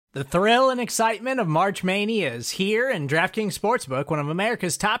The thrill and excitement of March Mania is here, and DraftKings Sportsbook, one of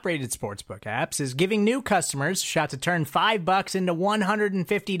America's top-rated sportsbook apps, is giving new customers a shot to turn $5 into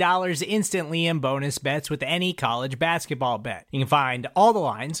 $150 instantly in bonus bets with any college basketball bet. You can find all the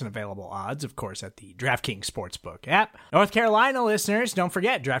lines and available odds, of course, at the DraftKings Sportsbook app. North Carolina listeners, don't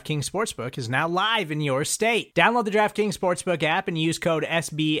forget, DraftKings Sportsbook is now live in your state. Download the DraftKings Sportsbook app and use code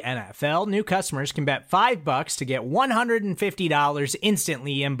SBNFL. New customers can bet $5 to get $150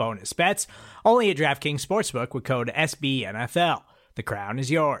 instantly in bonus bets, only at DraftKings Sportsbook with code SBNFL. The crown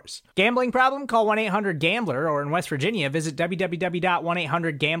is yours. Gambling problem? Call 1-800-GAMBLER, or in West Virginia, visit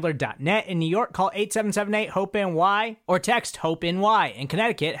www.1800gambler.net. In New York, call 8778-HOPE-NY or text HOPE-NY. In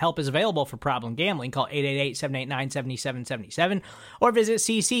Connecticut, help is available for problem gambling. Call 888-789-7777 or visit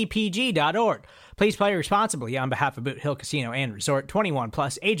ccpg.org. Please play responsibly on behalf of Boot Hill Casino and Resort. 21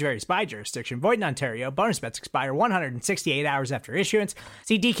 plus, age varies by jurisdiction. Void in Ontario. Bonus bets expire 168 hours after issuance.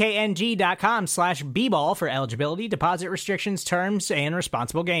 See dkng.com/bball for eligibility, deposit restrictions, terms, and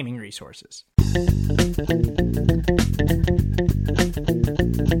responsible gaming resources.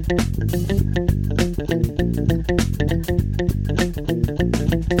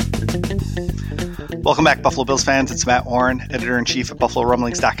 Welcome back, Buffalo Bills fans. It's Matt Warren, editor-in-chief at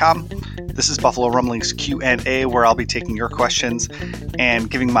BuffaloRumblings.com. This is Buffalo Rumblings Q&A, where I'll be taking your questions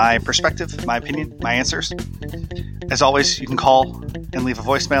and giving my perspective, my opinion, my answers. As always, you can call and leave a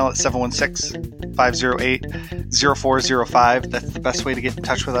voicemail at 716-508-0405. That's the best way to get in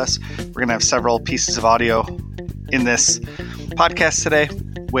touch with us. We're going to have several pieces of audio in this podcast today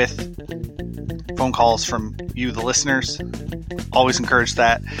with phone calls from you, the listeners. Always encourage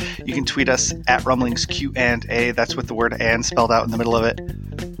that. You can tweet us at Rumblings Q&A. That's with the word "and" spelled out in the middle of it.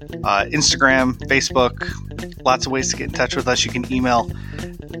 Instagram, Facebook, lots of ways to get in touch with us. You can email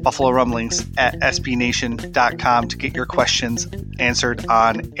Buffalo Rumblings at sbnation.com to get your questions answered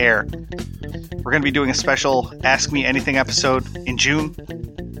on air. We're going to be doing a special Ask Me Anything episode in June,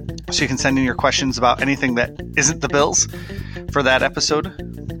 so you can send in your questions about anything that isn't the Bills for that episode.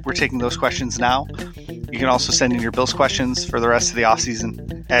 We're taking those questions now. You can also send in your Bills questions for the rest of the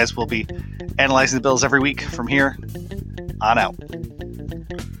offseason, as we'll be analyzing the Bills every week from here on out.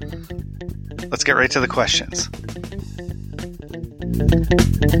 Let's get right to the questions.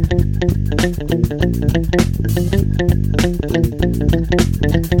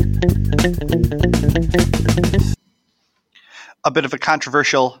 A bit of a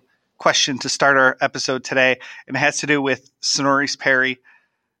controversial question to start our episode today, and it has to do with Senorise Perry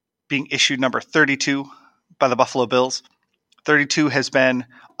being issued number 32 by the Buffalo Bills. 32 has been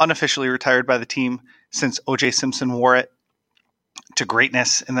unofficially retired by the team since O.J. Simpson wore it to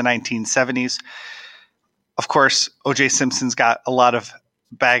greatness in the 1970s. Of course, O.J. Simpson's got a lot of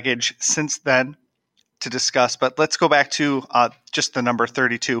baggage since then to discuss, but let's go back to just the number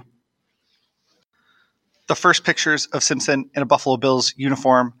 32. The first pictures of Simpson in a Buffalo Bills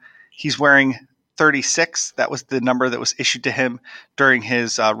uniform, he's wearing 36. That was the number that was issued to him during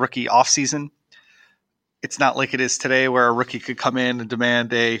his rookie offseason. It's not like it is today where a rookie could come in and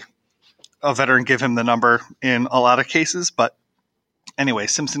demand a veteran give him the number in a lot of cases. But anyway,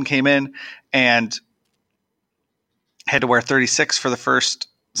 Simpson came in and had to wear 36 for the first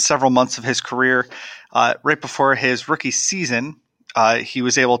several months of his career. Right before his rookie season, he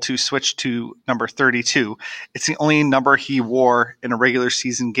was able to switch to number 32. It's the only number he wore in a regular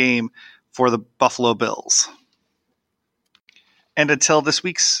season game for the Buffalo Bills. And until this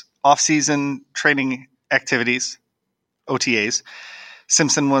week's offseason training activities, OTAs,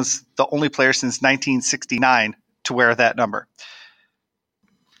 Simpson was the only player since 1969 to wear that number.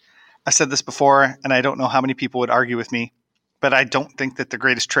 I said this before, and I don't know how many people would argue with me, but I don't think that the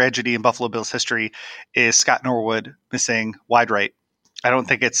greatest tragedy in Buffalo Bills history is Scott Norwood missing wide right. I don't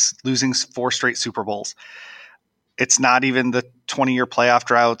think it's losing 4 straight Super Bowls. It's not even the 20-year playoff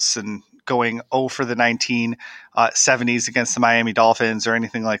droughts and going 0 for the 1970s against the Miami Dolphins or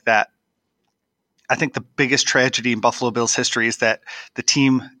anything like that. I think the biggest tragedy in Buffalo Bills history is that the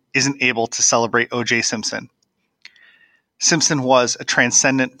team isn't able to celebrate O.J. Simpson. Simpson was a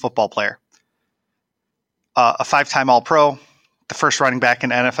transcendent football player, a 5-time All-Pro, the first running back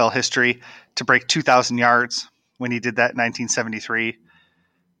in NFL history to break 2,000 yards when he did that in 1973.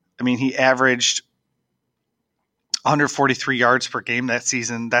 I mean, he averaged 143 yards per game that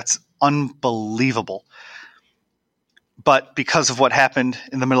season. That's unbelievable. But because of what happened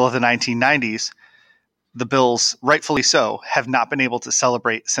in the middle of the 1990s, the Bills, rightfully so, have not been able to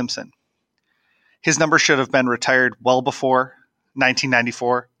celebrate Simpson. His number should have been retired well before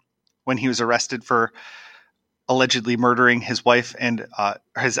 1994 when he was arrested for allegedly murdering his wife and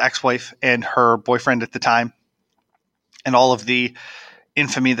his ex-wife and her boyfriend at the time, and all of the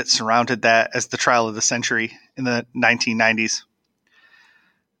infamy that surrounded that as the trial of the century in the 1990s.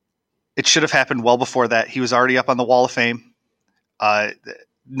 It should have happened well before that. He was already up on the Wall of Fame.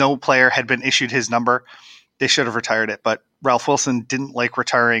 No player had been issued his number. They should have retired it, but Ralph Wilson didn't like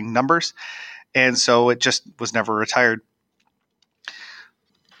retiring numbers, and so it just was never retired.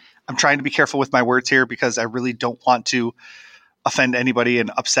 I'm trying to be careful with my words here because I really don't want to offend anybody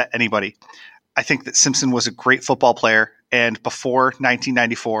and upset anybody. I think that Simpson was a great football player, and before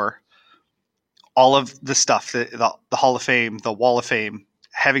 1994, all of the stuff, the Hall of Fame, the Wall of Fame,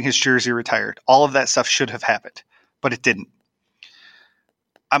 having his jersey retired, all of that stuff should have happened, but it didn't.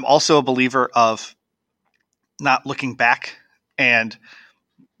 I'm also a believer of not looking back, and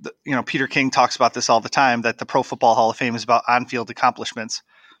Peter King talks about this all the time, that the Pro Football Hall of Fame is about on-field accomplishments.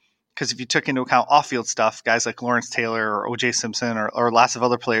 Because if you took into account off-field stuff, guys like Lawrence Taylor or O.J. Simpson or lots of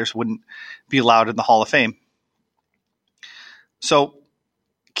other players wouldn't be allowed in the Hall of Fame. So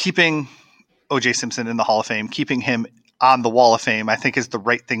keeping O.J. Simpson in the Hall of Fame, keeping him on the Wall of Fame, I think is the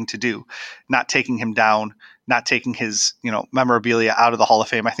right thing to do. Not taking him down, not taking his memorabilia out of the Hall of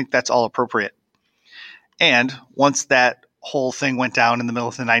Fame. I think that's all appropriate. And once that whole thing went down in the middle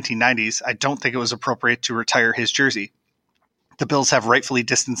of the 1990s, I don't think it was appropriate to retire his jersey. The Bills have rightfully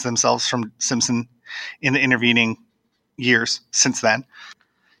distanced themselves from Simpson in the intervening years since then.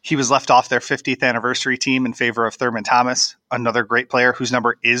 He was left off their 50th anniversary team in favor of Thurman Thomas, another great player whose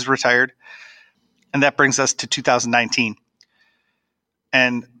number is retired. And that brings us to 2019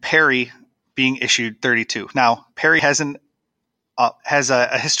 and Perry being issued 32. Now, Perry has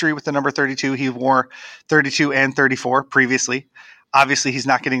a history with the number 32. He wore 32 and 34 previously. Obviously, he's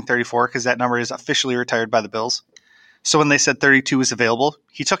not getting 34 because that number is officially retired by the Bills. So when they said 32 was available,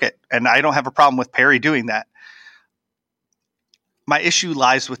 he took it. And I don't have a problem with Perry doing that. My issue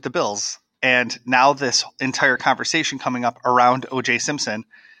lies with the Bills. And now this entire conversation coming up around O.J. Simpson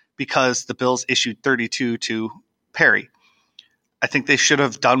because the Bills issued 32 to Perry. I think they should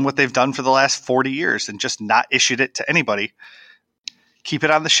have done what they've done for the last 40 years and just not issued it to anybody. Keep it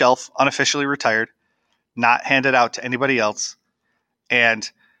on the shelf, unofficially retired, not hand it out to anybody else. And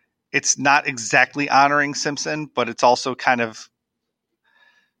it's not exactly honoring Simpson, but it's also kind of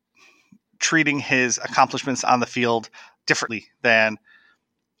treating his accomplishments on the field differently than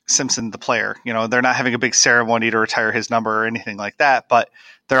Simpson, the player. They're not having a big ceremony to retire his number or anything like that, but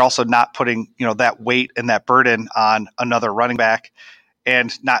they're also not putting, that weight and that burden on another running back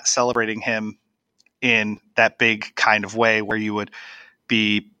and not celebrating him in that big kind of way where you would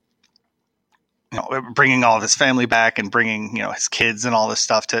be bringing all of his family back and bringing, his kids and all this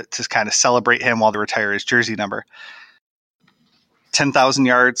stuff to kind of celebrate him while they retire his jersey number. 10,000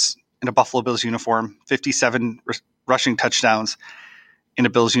 yards in a Buffalo Bills uniform, 57 rushing touchdowns in a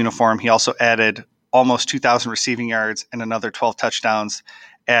Bills uniform. He also added almost 2,000 receiving yards and another 12 touchdowns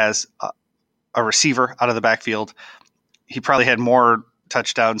as a receiver out of the backfield. He probably had more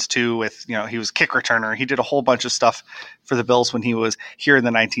touchdowns too with, he was kick returner. He did a whole bunch of stuff for the Bills when he was here in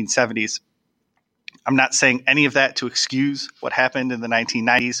the 1970s. I'm not saying any of that to excuse what happened in the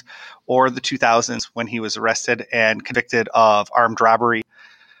 1990s or the 2000s when he was arrested and convicted of armed robbery.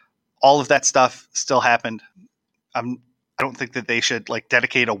 All of that stuff still happened. I don't think that they should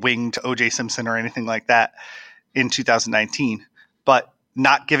dedicate a wing to O.J. Simpson or anything like that in 2019. But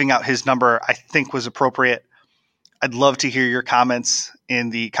not giving out his number, I think, was appropriate. I'd love to hear your comments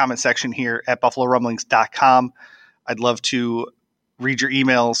in the comment section here at BuffaloRumblings.com. I'd love to read your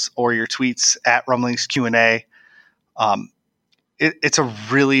emails or your tweets at Rumblings Q&A. It's a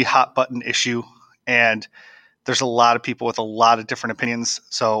really hot button issue, and there's a lot of people with a lot of different opinions.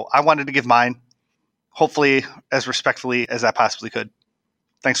 So I wanted to give mine, hopefully as respectfully as I possibly could.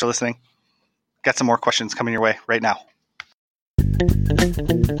 Thanks for listening. Got some more questions coming your way right now.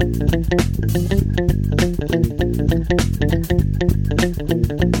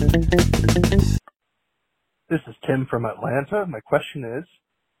 This is Tim from Atlanta. My question is,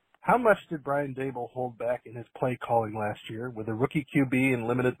 how much did Brian Daboll hold back in his play calling last year with a rookie QB and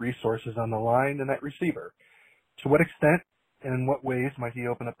limited resources on the line and at receiver? To what extent and in what ways might he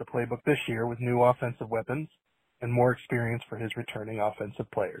open up the playbook this year with new offensive weapons and more experience for his returning offensive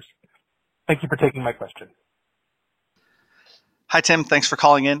players? Thank you for taking my question. Hi, Tim. Thanks for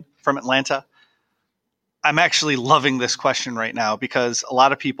calling in from Atlanta. I'm actually loving this question right now because a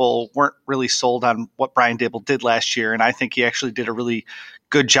lot of people weren't really sold on what Brian Daboll did last year, and I think he actually did a really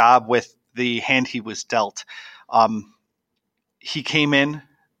good job with the hand he was dealt. He came in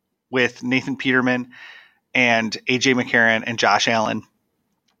with Nathan Peterman and A.J. McCarron and Josh Allen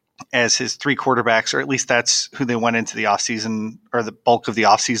as his three quarterbacks, or at least that's who they went into the offseason or the bulk of the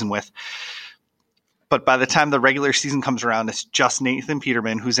offseason with. But by the time the regular season comes around, it's just Nathan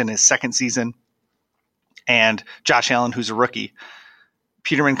Peterman, who's in his second season, and Josh Allen, who's a rookie.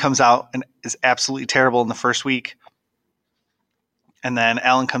 Peterman comes out and is absolutely terrible in the first week. And then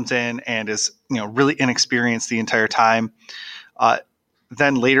Allen comes in and is, really inexperienced the entire time.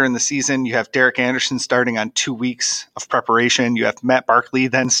 Then later in the season, you have Derek Anderson starting on 2 weeks of preparation. You have Matt Barkley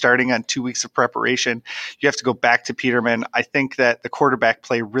then starting on 2 weeks of preparation. You have to go back to Peterman. I think that the quarterback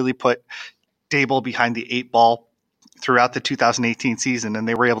play really put Daboll behind the 8 ball throughout the 2018 season, and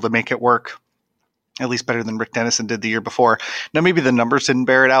they were able to make it work at least better than Rick Dennison did the year before. Now, maybe the numbers didn't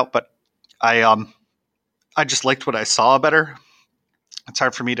bear it out, but I just liked what I saw better. It's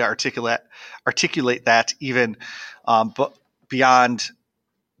hard for me to articulate that even, but beyond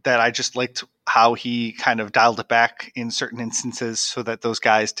that, I just liked how he kind of dialed it back in certain instances so that those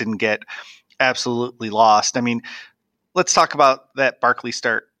guys didn't get absolutely lost. I mean, let's talk about that Barkley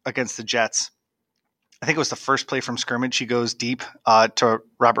start against the Jets. I think it was the first play from scrimmage. He goes deep to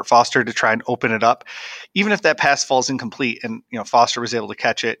Robert Foster to try and open it up. Even if that pass falls incomplete and, Foster was able to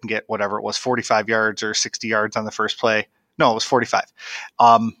catch it and get whatever it was, 45 yards or 60 yards on the first play. No, it was 45.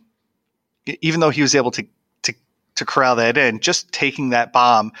 Even though he was able to corral that in, just taking that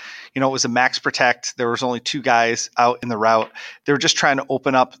bomb, it was a max protect. There was only 2 guys out in the route. They were just trying to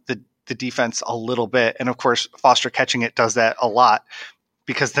open up the defense a little bit. And of course, Foster catching it does that a lot,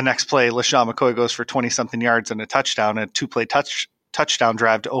 because the next play, LaShawn McCoy goes for 20-something yards and a touchdown, and a 2-play touchdown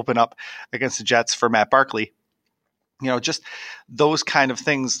drive to open up against the Jets for Matt Barkley. Just those kind of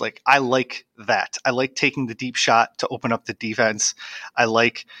things. Like, I like that. I like taking the deep shot to open up the defense. I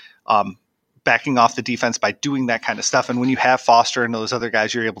like backing off the defense by doing that kind of stuff. And when you have Foster and those other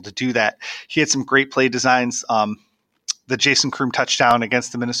guys, you're able to do that. He had some great play designs. The Jason Kroom touchdown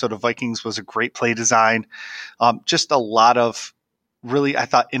against the Minnesota Vikings was a great play design. Just a lot of really, I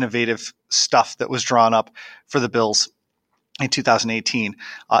thought, innovative stuff that was drawn up for the Bills in 2018.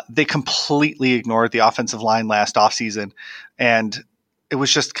 They completely ignored the offensive line last offseason, and it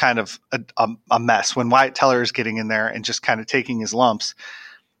was just kind of a mess. When Wyatt Teller is getting in there and just kind of taking his lumps,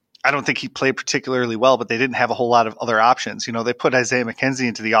 I don't think he played particularly well, but they didn't have a whole lot of other options. They put Isaiah McKenzie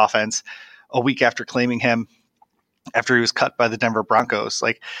into the offense a week after claiming him after he was cut by the Denver Broncos.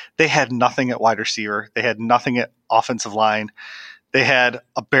 Like, they had nothing at wide receiver. They had nothing at offensive line. They had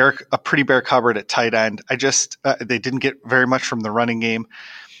a pretty bare cupboard at tight end. They didn't get very much from the running game.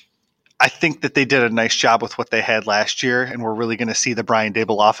 I think that they did a nice job with what they had last year, and we're really going to see the Brian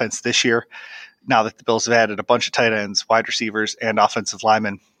Daboll offense this year, now that the Bills have added a bunch of tight ends, wide receivers, and offensive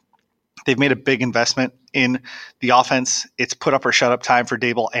linemen. They've made a big investment in the offense. It's put up or shut up time for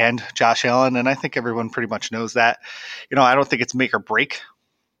Daboll and Josh Allen, and I think everyone pretty much knows that. I don't think it's make or break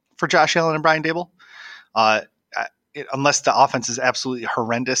for Josh Allen and Brian Daboll. Unless the offense is absolutely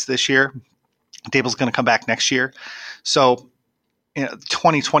horrendous this year, Daboll's going to come back next year. So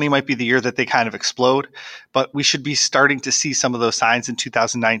 2020 might be the year that they kind of explode, but we should be starting to see some of those signs in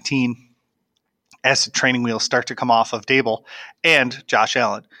 2019 as the training wheels start to come off of Daboll and Josh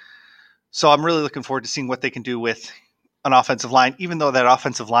Allen. So I'm really looking forward to seeing what they can do with an offensive line, even though that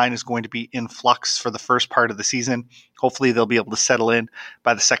offensive line is going to be in flux for the first part of the season. Hopefully they'll be able to settle in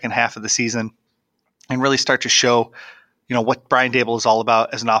by the second half of the season and really start to show, what Brian Daboll is all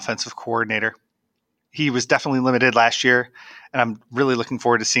about as an offensive coordinator. He was definitely limited last year, and I'm really looking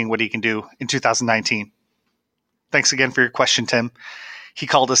forward to seeing what he can do in 2019. Thanks again for your question, Tim. He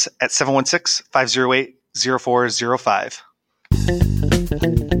called us at 716-508-0405.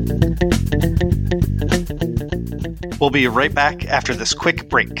 We'll be right back after this quick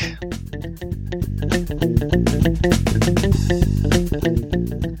break.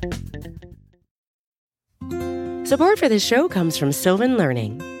 Support for this show comes from Sylvan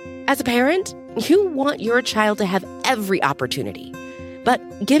Learning. As a parent, you want your child to have every opportunity, but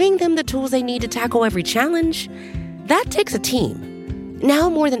giving them the tools they need to tackle every challenge, that takes a team. Now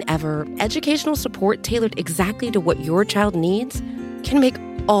more than ever, educational support tailored exactly to what your child needs can make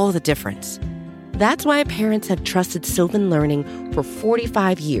all the difference. That's why parents have trusted Sylvan Learning for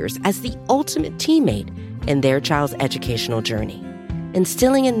 45 years as the ultimate teammate in their child's educational journey,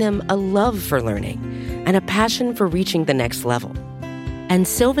 instilling in them a love for learning and a passion for reaching the next level. And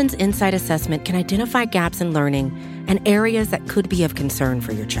Sylvan's Insight Assessment can identify gaps in learning and areas that could be of concern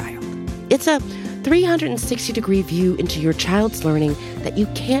for your child. It's a 360-degree view into your child's learning that you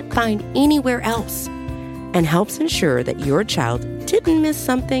can't find anywhere else, and helps ensure that your child didn't miss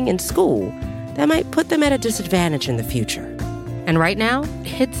something in school that might put them at a disadvantage in the future. And right now,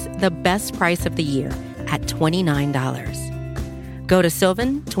 it's the best price of the year at $29. Go to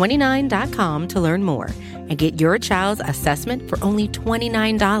sylvan29.com to learn more and get your child's assessment for only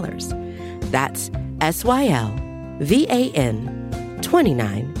 $29. That's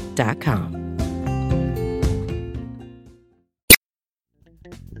SYLVAN29.com.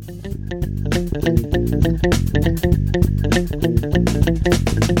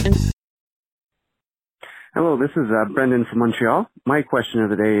 Hello, this is Brendan from Montreal. My question of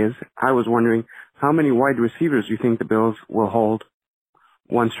the day is, I was wondering how many wide receivers you think the Bills will hold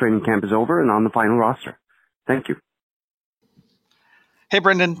once training camp is over and on the final roster. Thank you. Hey,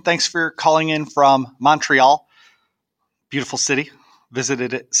 Brendan. Thanks for calling in from Montreal. Beautiful city.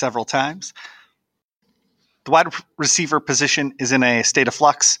 Visited it several times. The wide receiver position is in a state of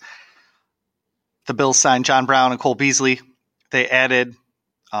flux. The Bills signed John Brown and Cole Beasley. They added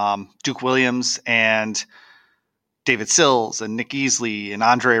Duke Williams and David Sills and Nick Easley and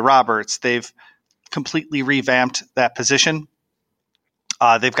Andre Roberts. They've completely revamped that position.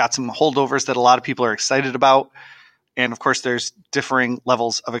 They've got some holdovers that a lot of people are excited about. And of course, there's differing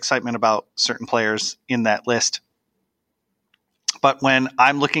levels of excitement about certain players in that list. But when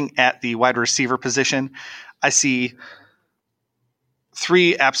I'm looking at the wide receiver position, I see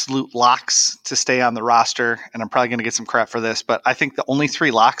three absolute locks to stay on the roster, and I'm probably going to get some crap for this, but I think the only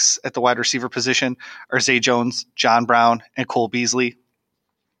three locks at the wide receiver position are Zay Jones, John Brown, and Cole Beasley.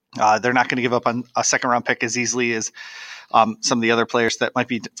 They're not going to give up on a second-round pick as easily as some of the other players that might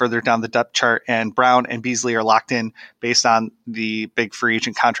be further down the depth chart, and Brown and Beasley are locked in based on the big free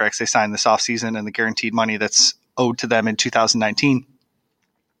agent contracts they signed this offseason and the guaranteed money that's owed to them in 2019.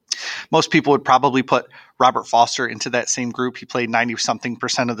 Most people would probably put Robert Foster into that same group. He played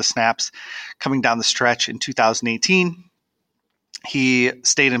 90-something% of the snaps coming down the stretch in 2018. He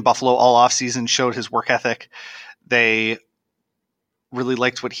stayed in Buffalo all offseason, showed his work ethic. They really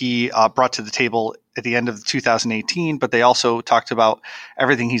liked what he brought to the table at the end of 2018, but they also talked about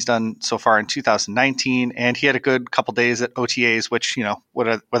everything he's done so far in 2019. And he had a good couple days at OTAs, which, you know,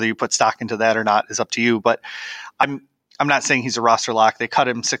 whether you put stock into that or not is up to you. But I'm not saying he's a roster lock. They cut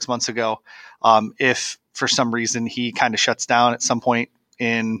him 6 months ago. If for some reason he kind of shuts down at some point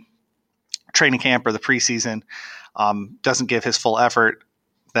in training camp or the preseason, doesn't give his full effort,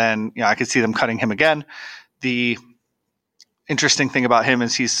 then I could see them cutting him again. The interesting thing about him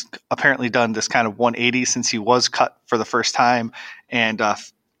is he's apparently done this kind of 180 since he was cut for the first time, and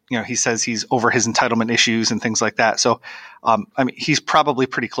he says he's over his entitlement issues and things like that. So, he's probably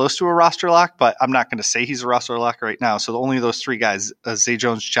pretty close to a roster lock, but I'm not going to say he's a roster lock right now. So only those three guys, Zay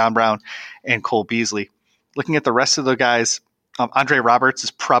Jones, John Brown, and Cole Beasley. Looking at the rest of the guys, Andre Roberts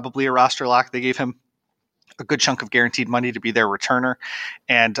is probably a roster lock. They gave him a good chunk of guaranteed money to be their returner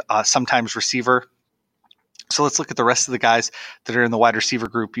and sometimes receiver. So let's look at the rest of the guys that are in the wide receiver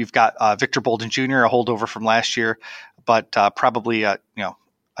group. You've got Victor Bolden Jr., a holdover from last year, but probably an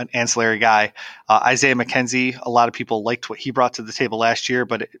ancillary guy. Isaiah McKenzie, a lot of people liked what he brought to the table last year,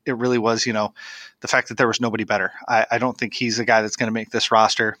 but it really was, the fact that there was nobody better. I don't think he's a guy that's going to make this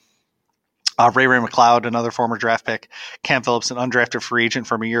roster. Ray McLeod, another former draft pick. Cam Phillips, an undrafted free agent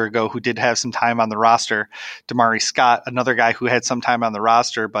from a year ago who did have some time on the roster. Damari Scott, another guy who had some time on the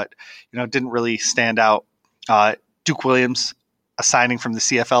roster, but didn't really stand out. Duke Williams, a signing from the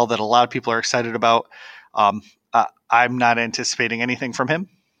CFL that a lot of people are excited about. I'm not anticipating anything from him.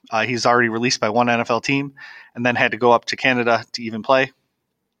 He's already released by one NFL team and then had to go up to Canada to even play.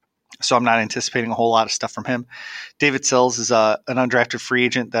 So I'm not anticipating a whole lot of stuff from him. David Sills is an undrafted free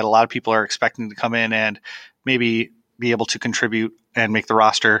agent that a lot of people are expecting to come in and maybe be able to contribute and make the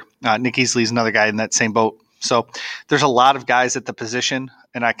roster. Nick Easley is another guy in that same boat. So there's a lot of guys at the position,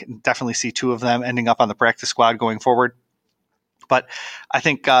 and I can definitely see two of them ending up on the practice squad going forward. But I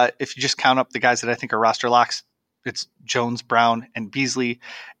think if you just count up the guys that I think are roster locks, it's Jones, Brown, and Beasley.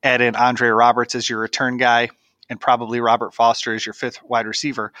 Add in Andre Roberts as your return guy, and probably Robert Foster as your fifth wide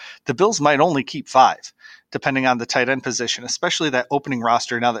receiver. The Bills might only keep five, depending on the tight end position, especially that opening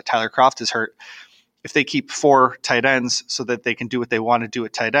roster now that Tyler Kroft is hurt. If they keep four tight ends so that they can do what they want to do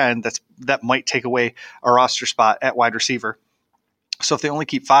at tight end, that might take away a roster spot at wide receiver. So if they only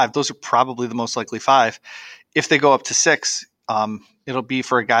keep five, those are probably the most likely five. If they go up to six, it'll be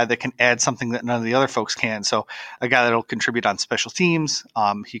for a guy that can add something that none of the other folks can. So a guy that'll contribute on special teams.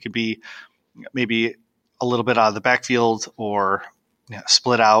 He could be maybe a little bit out of the backfield or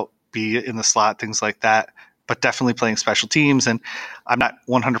split out, be in the slot, things like that, but definitely playing special teams. And I'm not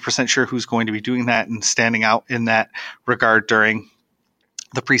 100% sure who's going to be doing that and standing out in that regard during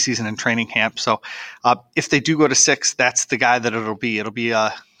the preseason and training camp. So if they do go to six, that's the guy that it'll be. It'll be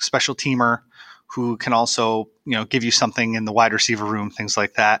a special teamer who can also, give you something in the wide receiver room, things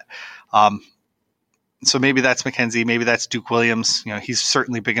like that. So maybe that's McKenzie, maybe that's Duke Williams. He's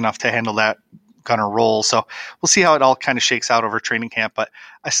certainly big enough to handle that gonna roll. So we'll see how it all kind of shakes out over training camp. But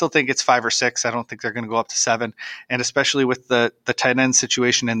I still think it's 5 or 6. I don't think they're going to go up to 7. And especially with the tight end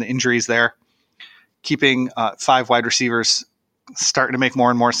situation and the injuries there, keeping 5 wide receivers starting to make more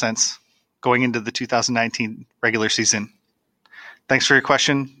and more sense going into the 2019 regular season. Thanks for your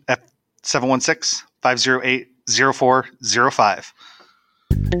question at 716-508-0405.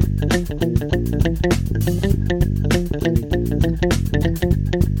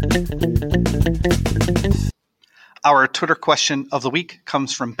 Our Twitter question of the week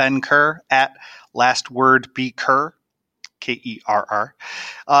comes from Ben Kerr at lastwordbkerr, Kerr.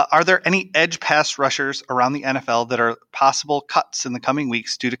 Are there any edge pass rushers around the NFL that are possible cuts in the coming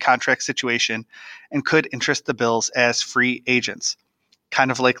weeks due to contract situation and could interest the Bills as free agents? Kind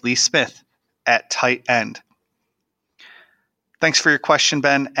of like Lee Smith at tight end. Thanks for your question,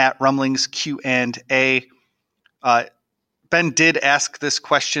 Ben, at Rumblings Q&A. Ben did ask this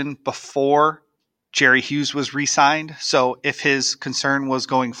question before Jerry Hughes was re-signed. So if his concern was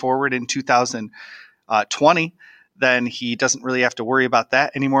going forward in 2020, then he doesn't really have to worry about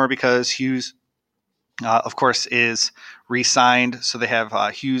that anymore because Hughes, of course, is re-signed. So they have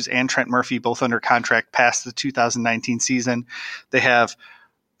Hughes and Trent Murphy both under contract past the 2019 season. They have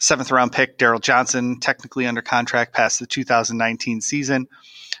 7th round pick Daryl Johnson technically under contract past the 2019 season.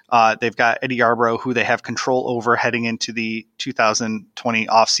 They've got Eddie Yarbrough, who they have control over heading into the 2020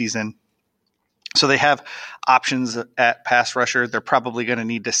 offseason. So they have options at pass rusher. They're probably going to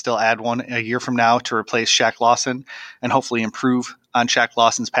need to still add one a year from now to replace Shaq Lawson and hopefully improve on Shaq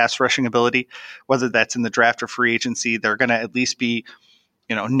Lawson's pass rushing ability, whether that's in the draft or free agency. They're going to at least be,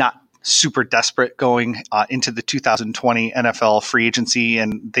 not super desperate going into the 2020 NFL free agency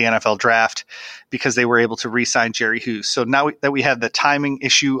and the NFL draft because they were able to re-sign Jerry Hughes. So now that we have the timing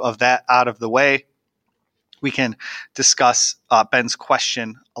issue of that out of the way, we can discuss Ben's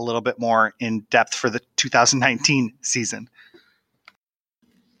question a little bit more in depth for the 2019 season.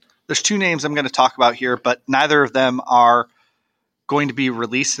 There's 2 names I'm going to talk about here, but neither of them are going to be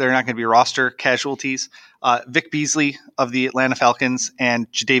released. They're not going to be roster casualties. Vic Beasley of the Atlanta Falcons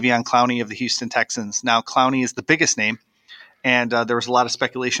and Jadeveon Clowney of the Houston Texans. Now, Clowney is the biggest name, and there was a lot of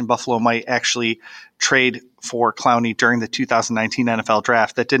speculation Buffalo might actually trade for Clowney during the 2019 NFL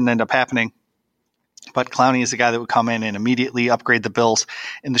draft. That didn't end up happening. But Clowney is a guy that would come in and immediately upgrade the Bills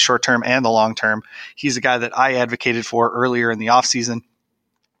in the short term and the long term. He's a guy that I advocated for earlier in the offseason.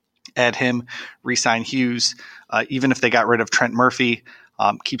 Add him, re-sign Hughes. Even if they got rid of Trent Murphy,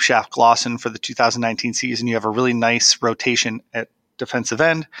 keep Shaq Lawson for the 2019 season. You have a really nice rotation at defensive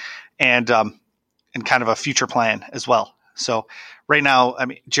end and kind of a future plan as well. So right now,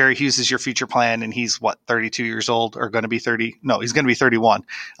 Jerry Hughes is your future plan, and he's 32 years old, or going to be 30? No, he's going to be 31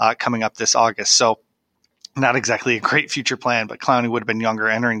 coming up this August. So not exactly a great future plan, but Clowney would have been younger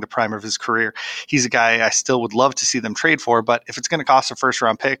entering the prime of his career. He's a guy I still would love to see them trade for, but if it's going to cost a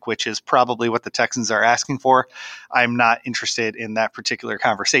first-round pick, which is probably what the Texans are asking for, I'm not interested in that particular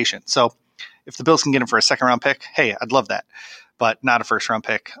conversation. So if the Bills can get him for a second-round pick, hey, I'd love that, but not a first-round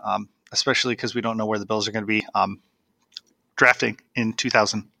pick, especially because we don't know where the Bills are going to be drafting in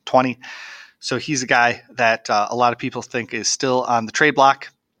 2020. So he's a guy that a lot of people think is still on the trade block.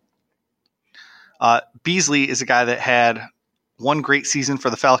 Beasley is a guy that had one great season for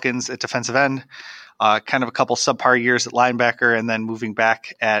the Falcons at defensive end, kind of a couple subpar years at linebacker, and then moving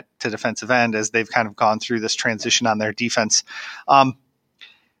back to defensive end as they've kind of gone through this transition on their defense.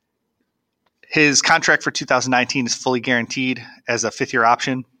 His contract for 2019 is fully guaranteed as a 5th-year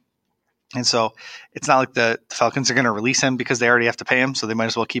option. And so it's not like the Falcons are going to release him because they already have to pay him, so they might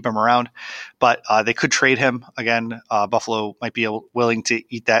as well keep him around. But they could trade him. Again, Buffalo might be willing to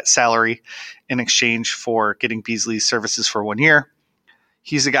eat that salary in exchange for getting Beasley's services for 1 year.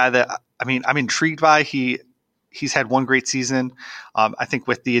 He's a guy that, I'm intrigued by. He's had one great season. I think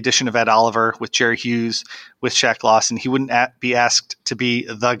with the addition of Ed Oliver, with Jerry Hughes, with Shaq Lawson, he wouldn't be asked to be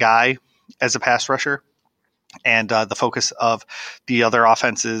the guy as a pass rusher. And the focus of the other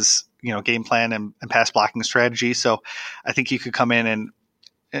offenses, game plan and pass blocking strategy. So I think he could come in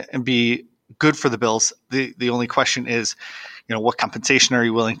and be good for the Bills. The only question is, what compensation are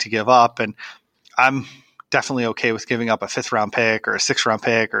you willing to give up? And I'm definitely okay with giving up a 5th-round pick or a 6th-round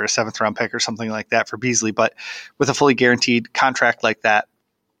pick or a 7th-round pick or something like that for Beasley. But with a fully guaranteed contract like that,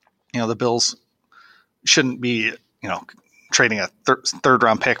 the Bills shouldn't be, trading a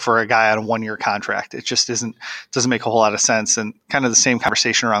 3rd-round pick for a guy on a 1-year contract. It just doesn't make a whole lot of sense. And kind of the same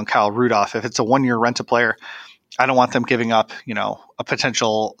conversation around Kyle Rudolph. If it's a 1-year rent a player, I don't want them giving up, a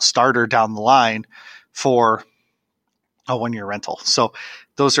potential starter down the line for a 1-year rental. So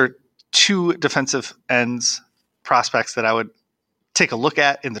those are 2 defensive ends prospects that I would take a look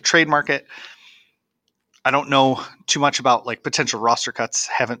at in the trade market. I don't know too much about like potential roster cuts.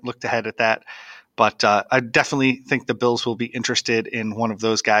 Haven't looked ahead at that, but I definitely think the Bills will be interested in one of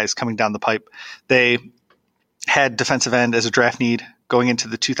those guys coming down the pipe. They had defensive end as a draft need going into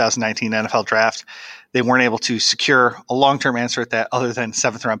the 2019 NFL draft. They weren't able to secure a long-term answer at that other than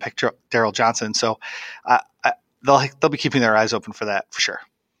 7th round pick Daryl Johnson. So they'll be keeping their eyes open for that for sure.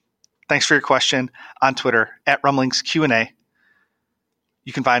 Thanks for your question on Twitter at Rumblings Q&A.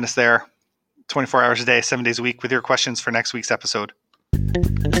 You can find us there 24 hours a day, 7 days a week with your questions for next week's episode.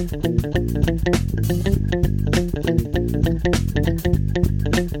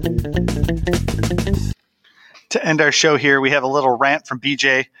 To end our show here, we have a little rant from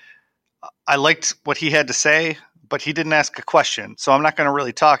BJ. I liked what he had to say, but he didn't ask a question, so I'm not going to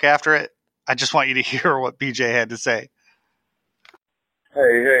really talk after it. I just want you to hear what BJ had to say.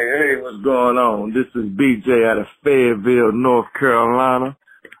 Hey, what's going on? This is BJ out of Fayetteville, North Carolina.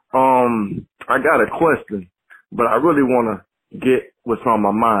 I got a question, but I really want to get what's on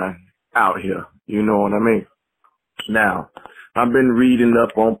my mind out here. You know what I mean? Now, I've been reading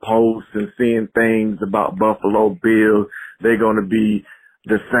up on posts and seeing things about Buffalo Bills. They're going to be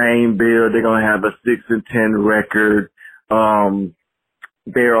the same Bill. They're going to have a 6-10 record.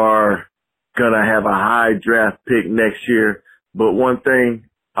 They are going to have a high draft pick next year. But one thing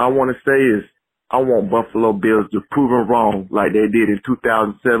I want to say is I want Buffalo Bills to prove them wrong like they did in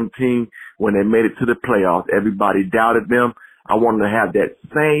 2017 when they made it to the playoffs. Everybody doubted them. I want them to have that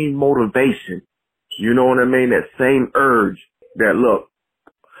same motivation. You know what I mean? That same urge that, look,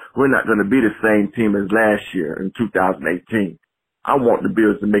 we're not going to be the same team as last year in 2018. I want the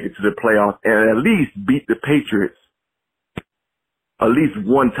Bills to make it to the playoffs and at least beat the Patriots at least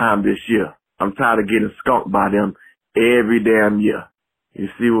one time this year. I'm tired of getting skunked by them every damn year. You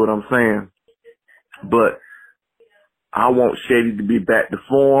see what I'm saying? But I want Shady to be back to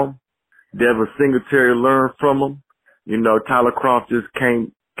form. Devin Singletary learn from him. You know, Tyler Kroft just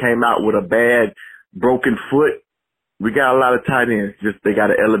came out with a bad broken foot. We got a lot of tight ends. Just they got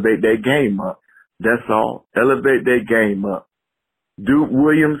to elevate their game up. That's all. Elevate their game up. Duke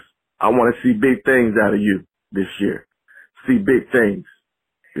Williams, I want to see big things out of you this year. See big things.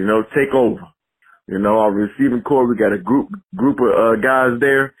 You know, take over. You know, our receiving core, we got a group of guys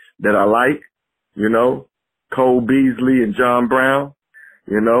there that I like. You know, Cole Beasley and John Brown.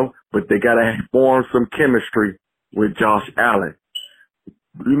 You know, but they got to form some chemistry with Josh Allen.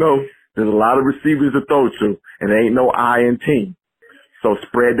 You know, there's a lot of receivers to throw to, and there ain't no I in team. So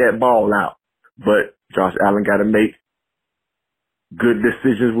spread that ball out. But Josh Allen got to make good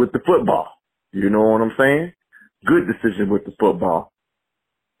decisions with the football. You know what I'm saying? Good decisions with the football.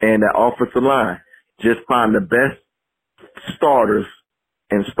 And that offensive line, just find the best starters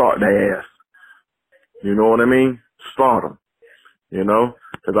and start their ass. You know what I mean? Start them. You know?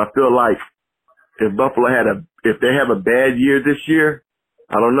 Because I feel like if Buffalo if they have a bad year this year,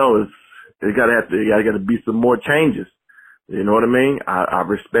 I don't know, there gotta be some more changes. You know what I mean? I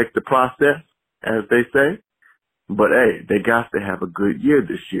respect the process, as they say, but hey, they got to have a good year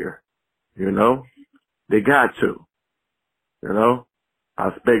this year. You know? They got to. You know? I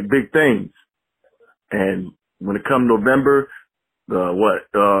expect big things. And when it comes November,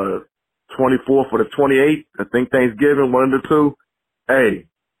 24th or the 28th, I think Thanksgiving, one of the two, hey,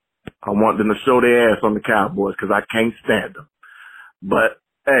 I want them to show their ass on the Cowboys because I can't stand them. But,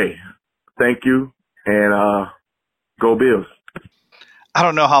 hey, thank you, and go Bills. I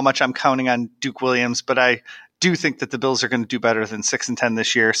don't know how much I'm counting on Duke Williams, but I do think that the Bills are going to do better than 6-10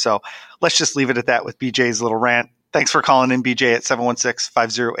 this year. So let's just leave it at that with BJ's little rant. Thanks for calling in, BJ, at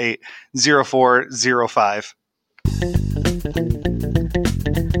 716-508-0405.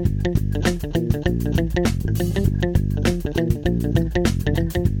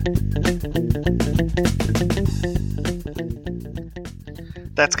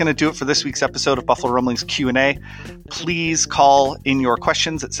 That's going to do it for this week's episode of Buffalo Rumblings Q&A. Please call in your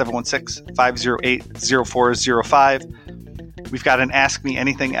questions at 716-508-0405. We've got an Ask Me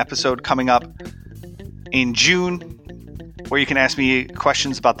Anything episode coming up in June where you can ask me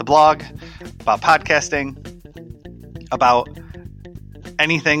questions about the blog, about podcasting, about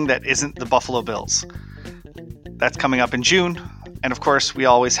anything that isn't the Buffalo Bills. That's coming up in June. And of course, we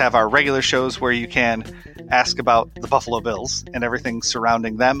always have our regular shows where you can ask about the Buffalo Bills and everything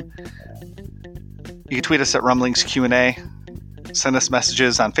surrounding them. You can tweet us at Rumblings Q&A, send us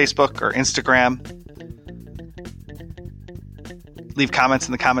messages on Facebook or Instagram, leave comments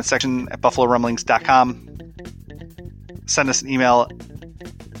in the comments section at buffalorumblings.com, send us an email,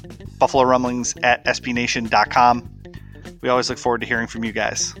 buffalorumblings@sbnation.com. We always look forward to hearing from you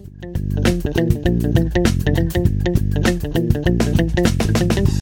guys.